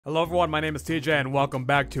Hello everyone, my name is TJ and welcome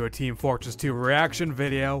back to a Team Fortress 2 reaction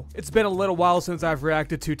video. It's been a little while since I've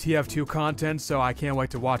reacted to TF2 content, so I can't wait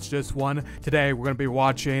to watch this one. Today we're going to be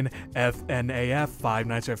watching FNAF, Five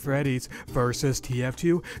Nights at Freddy's versus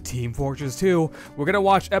TF2, Team Fortress 2. We're going to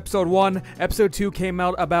watch episode 1. Episode 2 came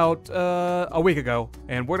out about a week ago,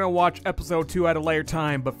 and we're going to watch episode 2 at a later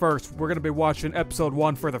time, but first we're going to be watching episode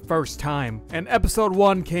 1 for the first time. And episode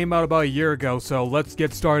 1 came out about a year ago, so let's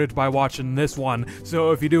get started by watching this one. So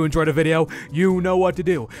if you do enjoy the video, you know what to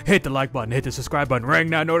do. Hit the like button, hit the subscribe button, ring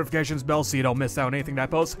that notifications bell so you don't miss out on anything that I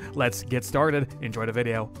post. Let's get started. Enjoy the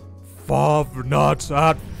video. Five Nights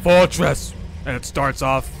at Fortress. And it starts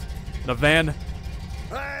off the van.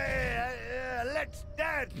 Hey, let's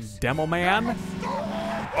dance. Demo man.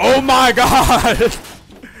 Oh my god!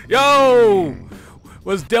 Yo!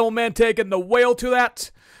 Was Demo man taking the whale to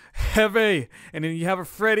that? Heavy. And then you have a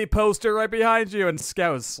Freddy poster right behind you and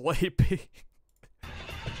Scout is sleepy.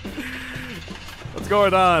 What's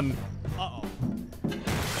going on? Uh-oh.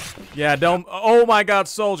 Yeah, oh my god,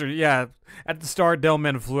 soldier. Yeah, at the start,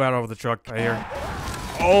 Delman flew out over the truck right here.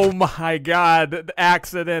 Oh my god, the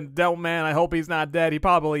accident. Delman, I hope he's not dead. He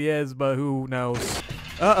probably is, but who knows?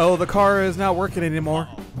 Uh-oh, the car is not working anymore.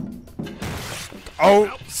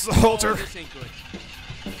 Oh, soldier. This ain't good.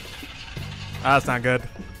 That's not good.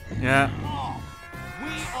 Yeah.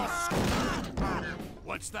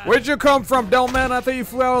 What's that? Where'd you come from, Delman? I thought you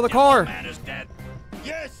flew out of the car. Man is dead.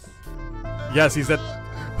 Yes. Yes, he's dead.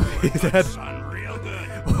 He's dead. Son, real good.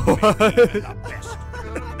 What?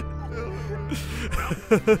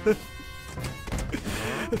 The best.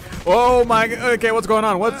 Oh my, okay, what's going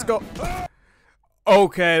on?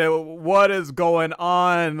 Okay, what is going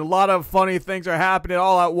on? A lot of funny things are happening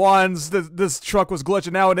all at once. This truck was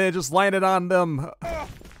glitching out and it just landed on them.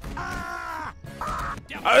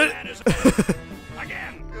 Man is dead.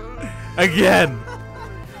 Again.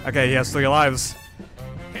 Okay, he has 3 lives.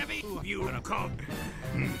 Heavy, who are you gonna call?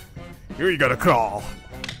 Who are you gonna call?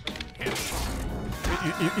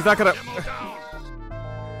 He's not gonna... Demo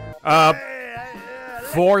down.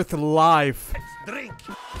 4th life. Drink.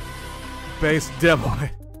 Base demo.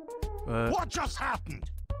 What just happened?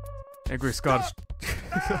 Angry Scottish.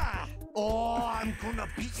 Oh, I'm gonna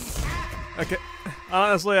beat you. Okay,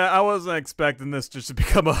 honestly, I wasn't expecting this just to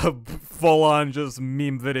become a full-on just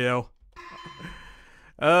meme video.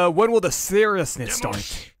 When will the seriousness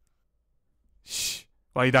start? Shh.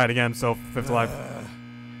 Well, he died again, so 5th life.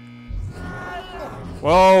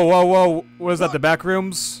 Whoa, whoa, whoa. What is that, the back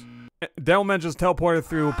rooms? Delman just teleported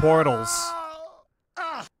through portals.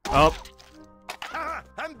 Oh.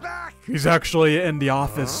 I'm back. He's actually in the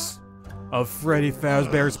office of Freddy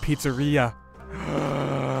Fazbear's Pizzeria.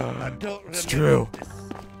 It's true.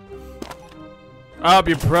 Up,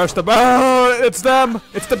 you pressed the oh, it's them!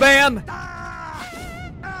 It's the band!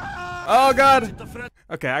 Oh god!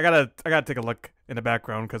 Okay, I gotta take a look in the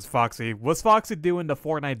background because was Foxy doing the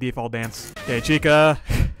Fortnite default dance? Okay, Chica.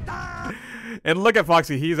 And look at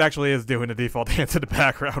Foxy, he actually is doing the default dance in the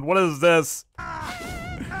background. What is this?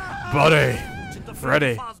 Buddy!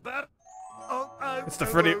 Freddy. It's the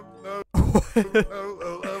Freddy.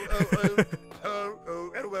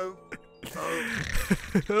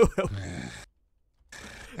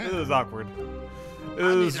 This is awkward.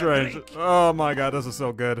 This is strange. Oh my god, this is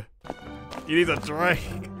so good. He needs a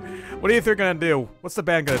drink. What do you think they're gonna do? What's the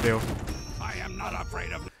band gonna do? I am not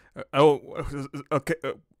afraid of. Okay.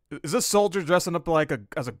 Is this soldier dressing up like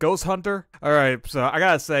as a ghost hunter? Alright, so I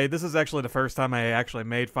gotta say, this is actually the first time I actually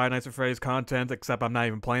made Five Nights at Freddy's content, except I'm not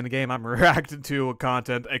even playing the game. I'm reacting to a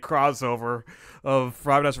crossover of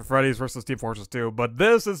Five Nights at Freddy's versus Team Fortress 2. But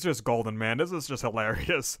this is just golden, man. This is just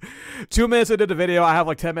hilarious. 2 minutes into the video. I have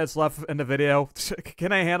like 10 minutes left in the video.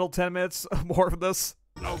 Can I handle 10 minutes more of this?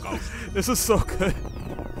 No ghost. This is so good.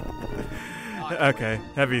 Okay,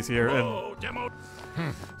 Heavy's here Whoa, and Demo.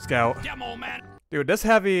 Scout. Demo man. Dude, this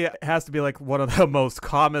Heavy has to be like one of the most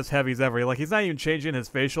calmest Heavies ever. Like, he's not even changing his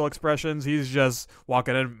facial expressions. He's just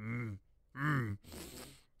walking in.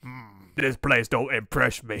 This place don't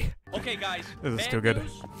impress me. Okay, guys. This is too good.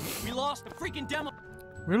 News. We lost the freaking demo.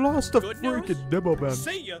 We lost the Good freaking news? demo man.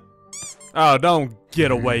 See ya. Oh, don't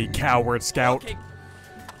get away, coward Scout. Okay.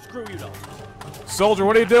 Screw you, though. Soldier,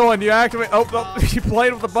 what are you doing? You activate. Oh, no, you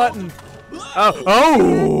played with the button.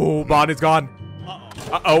 Oh, Bonnie's gone.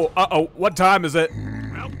 Uh-oh, uh-oh, what time is it?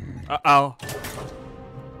 Uh-oh.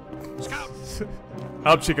 Scout.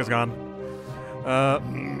 Oh, Chica's gone.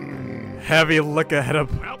 Heavy look at him.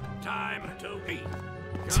 Well, time to pee.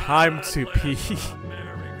 Time to pee.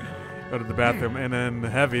 There we Go to the bathroom, and then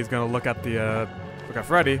Heavy's gonna look at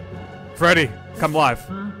Freddy. Freddy, come live.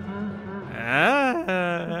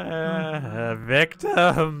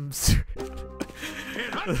 Victims.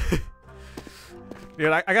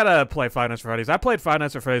 Dude, I gotta play Five Nights at Freddy's. I played Five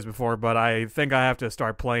Nights at Freddy's before, but I think I have to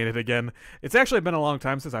start playing it again. It's actually been a long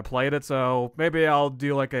time since I played it, so maybe I'll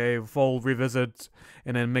do like a full revisit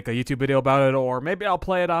and then make a YouTube video about it, or maybe I'll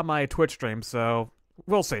play it on my Twitch stream, so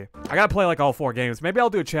we'll see. I gotta play like all 4 games. Maybe I'll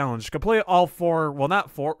do a challenge. Complete all 4, well not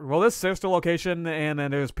 4, well this Sister Location, and then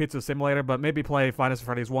there's Pizza Simulator, but maybe play Five Nights at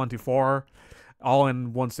Freddy's 1 to 4, all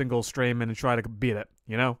in one single stream and try to beat it,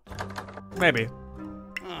 you know? Maybe.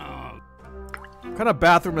 What kind of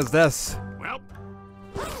bathroom is this? Well,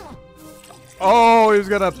 Oh, he's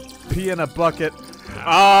gonna pee in a bucket.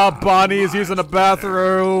 Ah, Bonnie's using the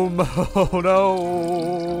bathroom. Oh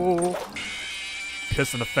no.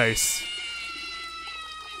 Piss in the face.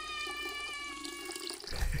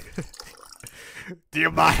 Do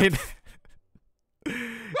you mind?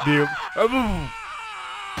 Do you?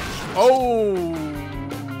 Oh.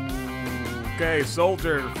 Okay,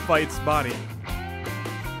 soldier fights Bonnie.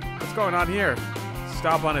 What's going on here?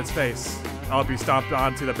 Stomp on its face. I'll be stomped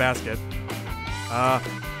onto the basket.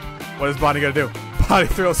 What is Bonnie gonna do? Bonnie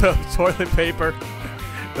throws up toilet paper.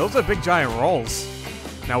 Those are big giant rolls.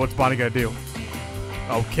 Now what's Bonnie gonna do?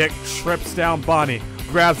 Oh, kick, trips down Bonnie.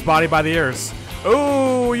 Grabs Bonnie by the ears.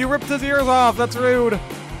 Ooh, you ripped his ears off. That's rude.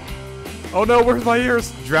 Oh no, where's my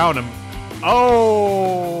ears? Drown him.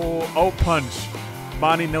 Oh, punch.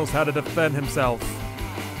 Bonnie knows how to defend himself.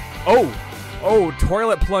 Oh,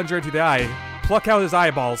 toilet plunger to the eye. Pluck out his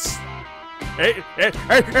eyeballs.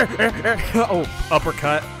 Oh,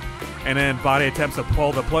 uppercut. And then Bonnie attempts to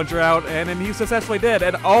pull the plunger out, and then he successfully did.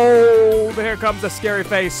 And oh, here comes the scary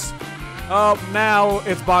face. Oh, now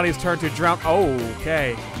it's Bonnie's turn to drown. Oh,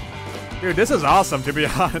 okay. Dude, this is awesome, to be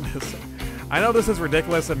honest. I know this is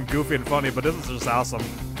ridiculous and goofy and funny, but this is just awesome.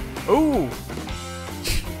 Ooh.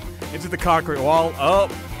 Into the concrete wall. Oh.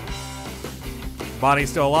 Bonnie's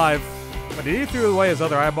still alive. But did he throw away his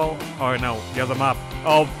other eyeball? Oh, no. He has a mop.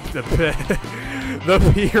 Oh, the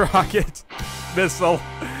pea rocket missile.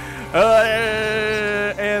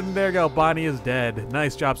 And there you go. Bonnie is dead.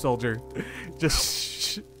 Nice job, soldier. You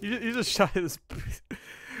just shot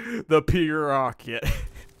the pea rocket.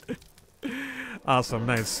 Awesome.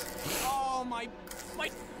 Nice. Oh, my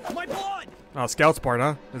blood! Oh, Scout's part,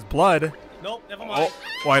 huh? His blood. Nope, never mind. Oh,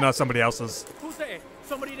 why not somebody else's? Who's there?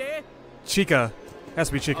 Somebody there? Chica. Has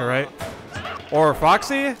to be Chica, right? Or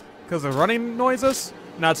Foxy? Because of running noises?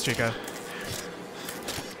 No, it's Chica.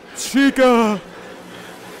 Chica!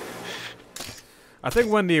 I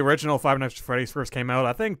think when the original Five Nights at Freddy's first came out,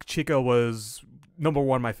 I think Chica was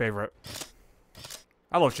 #1 my favorite.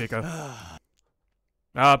 I love Chica.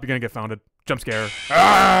 Ah, you're gonna get founded. Jump scare.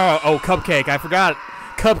 Ah! Oh, Cupcake. I forgot.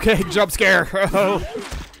 Cupcake jump scare. Oh.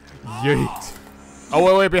 Yeet.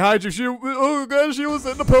 Oh, wait, behind you. Oh, God, she was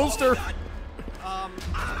in the poster.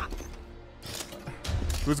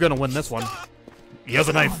 Who's gonna win this one? He has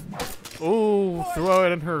a knife. Oh, throw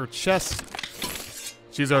it in her chest.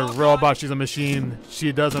 She's a robot. She's a machine.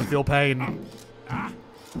 She doesn't feel pain.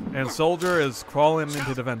 And Soldier is crawling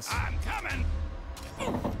into defense.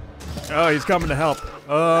 Oh, he's coming to help.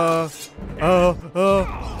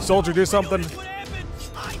 Soldier, do something.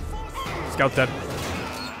 Scout dead.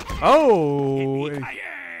 Oh.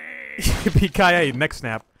 PKA, neck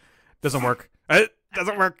snap. Doesn't work. It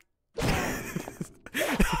doesn't work.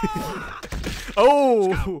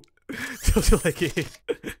 Oh. Doesn't like it.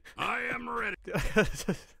 I am ready.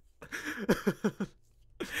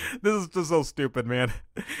 This is just so stupid, man.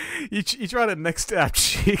 You try to neck stab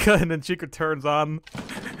Chica, and then Chica turns on.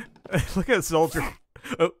 Look at Soldier.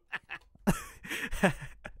 Oh.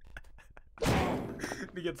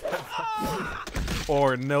 He gets headbutt.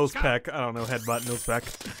 Or nose peck. I don't know, headbutt, nose peck.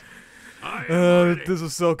 This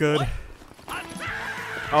is so good.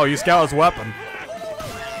 Oh, you scout his weapon.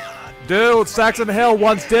 Dude, Saxon Hill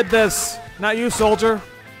once did this. Not you, Soldier.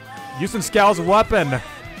 Using Scout's weapon.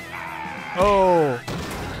 Oh.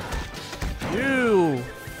 You.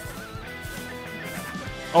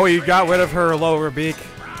 Oh, you got rid of her lower beak.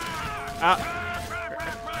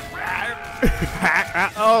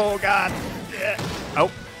 Oh, God.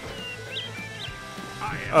 Oh.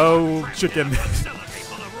 Oh, chicken.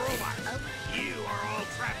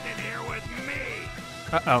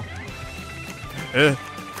 Uh-oh.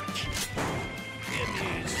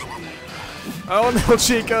 Oh no,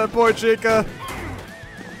 Chica, poor Chica.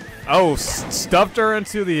 Oh, stuffed her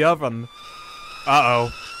into the oven. Uh-oh.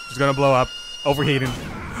 She's gonna blow up. Overheating.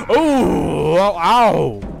 Oh,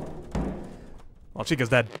 ow. Well, Chica's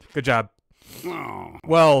dead. Good job.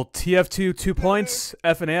 Well, TF2 2 points,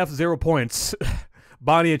 FNAF 0 points.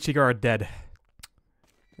 Bonnie and Chica are dead.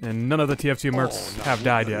 And none of the TF2 mercs have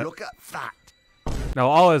died yet. Look at that. Now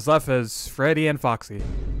all is left is Freddy and Foxy.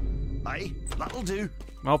 Aye, that'll do.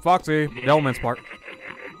 Well, Foxy, Devilman's part.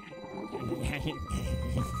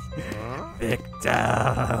 Victim.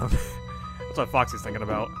 That's what Foxy's thinking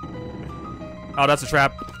about. Oh, that's a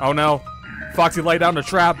trap. Oh no. Foxy laid down the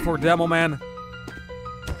trap for Devilman.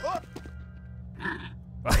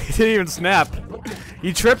 He didn't even snap.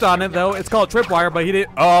 He tripped on it though. It's called tripwire, but he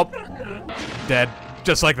didn't. Oh, dead.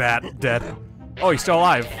 Just like that. Dead. Oh, he's still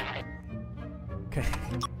alive. Okay.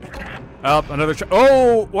 Up, another trap.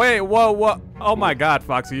 Oh, wait, whoa, whoa. Oh my god,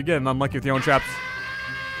 Foxy, you're getting unlucky with your own traps.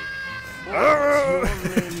 What's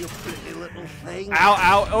your name, you pretty little thing? Ow,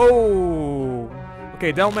 ow, oh.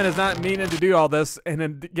 Okay, Devilman is not meaning to do all this, and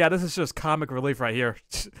then, yeah, this is just comic relief right here.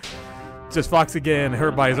 Just Foxy getting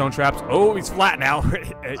hurt by his own traps. Oh, he's flat now.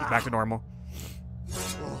 Back to normal.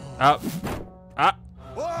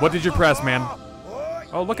 What did you press, man?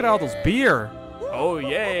 Oh, look at all those beer. Oh,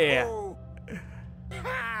 yeah.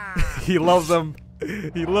 He loves them.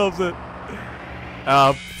 He loves it.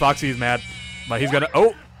 Foxy's mad, but he's gonna.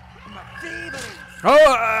 Oh. Oh.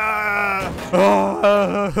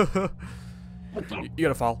 You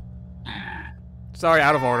gotta fall. Sorry,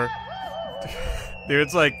 out of order. Dude,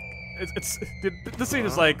 it's like, dude, this scene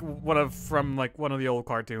is like one of the old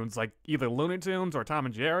cartoons, like either Looney Tunes or Tom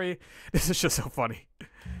and Jerry. This is just so funny.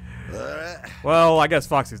 Well, I guess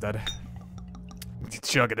Foxy's dead.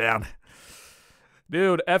 Chug it down.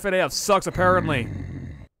 Dude, FNAF sucks apparently.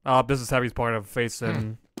 This is Heavy's part of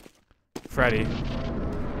facing Freddy.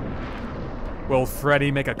 Will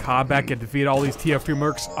Freddy make a comeback and defeat all these TF2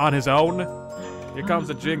 mercs on his own? Here comes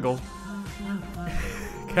the jingle.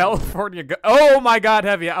 California oh my god,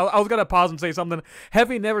 Heavy. I was gonna pause and say something.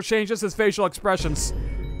 Heavy never changes his facial expressions.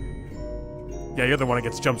 Yeah, you're the one that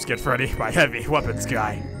gets jump scared, Freddy, by Heavy weapons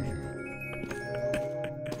guy.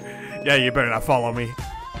 Yeah, you better not follow me.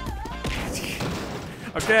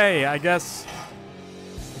 Okay, I guess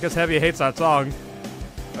Heavy hates that song.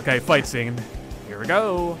 Okay, fight scene. Here we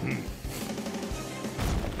go.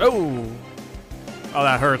 Oh! Oh,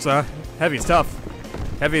 that hurts, huh? Heavy's tough.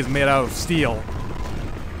 Heavy is made out of steel.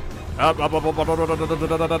 Up. What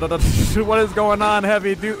is going on,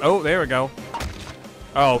 Heavy? Dude. Oh, there we go.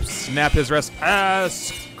 Oh, snap his wrist.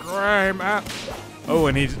 Scream. Oh,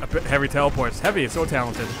 and Heavy teleports. Heavy is so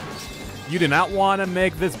talented. You do not want to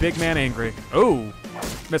make this big man angry. Oh.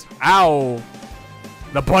 Miss. Ow.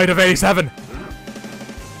 The bite of 87.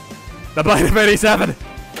 The bite of 87.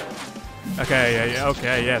 Okay,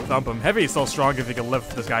 yeah, thump him. Heavy is so strong if you can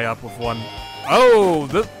lift this guy up with one. Oh,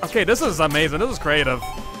 this is amazing. This is creative.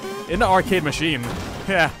 In the arcade machine.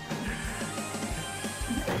 Yeah.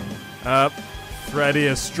 Freddy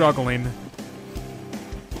is struggling.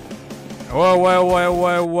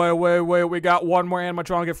 Whoa, wait. We got one more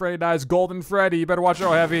animatronic if Freddy dies. Golden Freddy. You better watch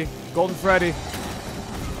out, Heavy. Golden Freddy.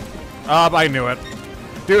 I knew it.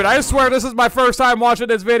 Dude, I swear this is my first time watching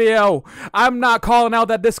this video. I'm not calling out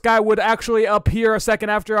that this guy would actually appear a second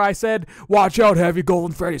after I said, watch out, Heavy,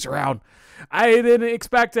 Golden Freddy's around. I didn't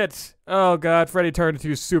expect it. Oh god, Freddy turned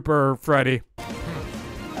into Super Freddy.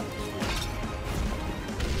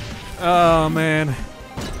 Oh man.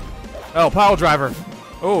 Oh, Pile Driver.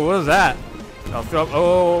 Oh, what is that?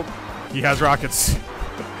 Oh, he has rockets.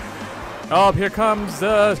 Oh, here comes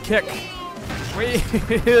the kick.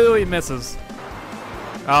 He misses.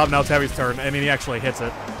 Oh, now it's Heavy's turn, and he actually hits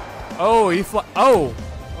it. Oh,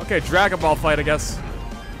 okay, Dragon Ball fight, I guess.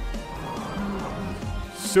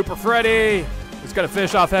 Super Freddy! He's gonna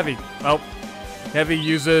finish off Heavy. Oh, Heavy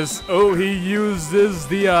uses, he uses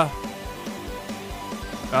the,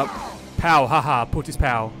 pow, haha, Poochie's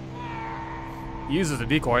pow. He uses the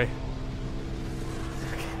decoy.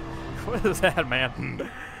 What is that, man?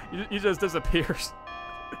 He just disappears.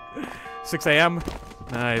 6 a.m.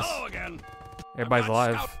 Nice. Hello again. Everybody's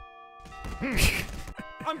alive.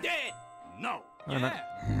 I'm dead. No. Yeah.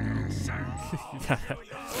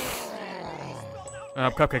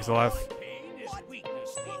 Cupcake's alive.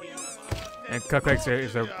 And Cupcake's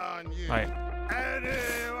is a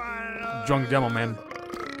drunk demo man.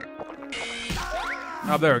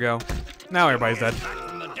 Oh, there we go. Now everybody's dead.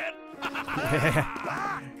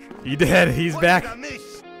 He did. He's back.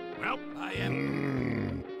 Well, I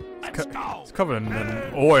am. It's covered in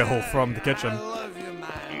oil from the kitchen.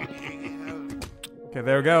 Okay,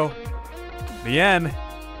 there we go. The end.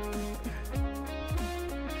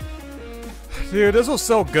 Dude, this was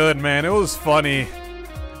so good, man. It was funny.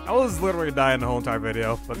 I was literally dying the whole entire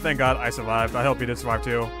video, but thank God I survived. I hope you did survive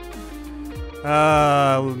too.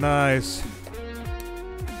 Nice.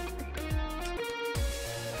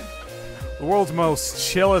 The world's most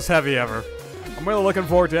chillest Heavy ever. I'm really looking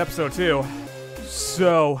forward to episode 2.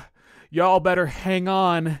 So, y'all better hang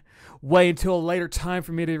on. Wait until a later time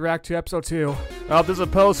for me to react to episode 2. Oh, there's a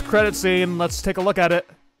post-credit scene. Let's take a look at it.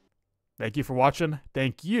 Thank you for watching.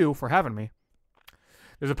 Thank you for having me.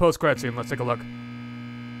 There's a post-credit scene. Let's take a look.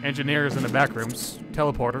 Engineers in the back rooms.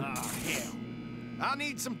 Teleporter. Oh, hell. I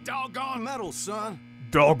need some doggone metal, son.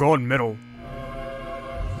 Doggone metal.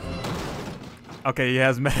 Okay, he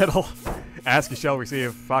has metal. Ask you shall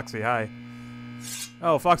receive. Foxy, hi.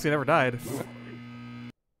 Oh, Foxy never died.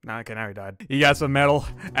 Nah, okay, now he died. You got some metal.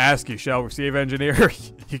 Ask you shall receive, engineer.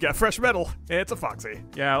 You got fresh metal. It's a Foxy.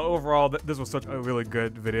 Yeah, overall, this was such a really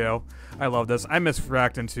good video. I love this. I miss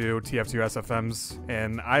reacting to TF2 SFMs,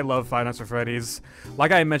 and I love Five Nights at Freddy's.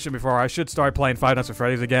 Like I mentioned before, I should start playing Five Nights at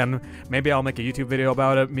Freddy's again. Maybe I'll make a YouTube video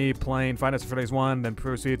about it, me playing Five Nights at Freddy's 1, then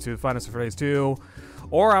proceed to Five Nights at Freddy's 2.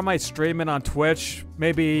 Or I might stream it on Twitch.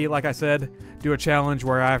 Maybe, like I said, do a challenge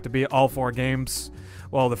where I have to beat all 4 games.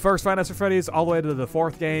 Well, the first Five Nights at Freddy's all the way to the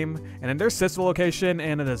 4th game, and then there's sister location,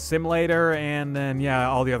 and then the simulator, and then, yeah,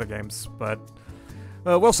 all the other games. But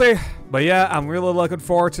we'll see. But yeah, I'm really looking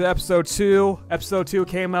forward to episode 2. Episode 2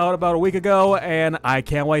 came out about a week ago, and I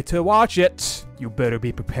can't wait to watch it. You better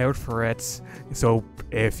be prepared for it. So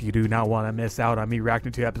if you do not want to miss out on me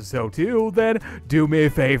reacting to episode 2, then do me a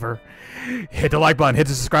favor. Hit the like button, hit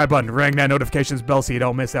the subscribe button, ring that notifications bell so you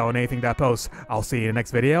don't miss out on anything that I post. I'll see you in the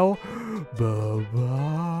next video.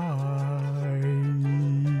 Bye-bye.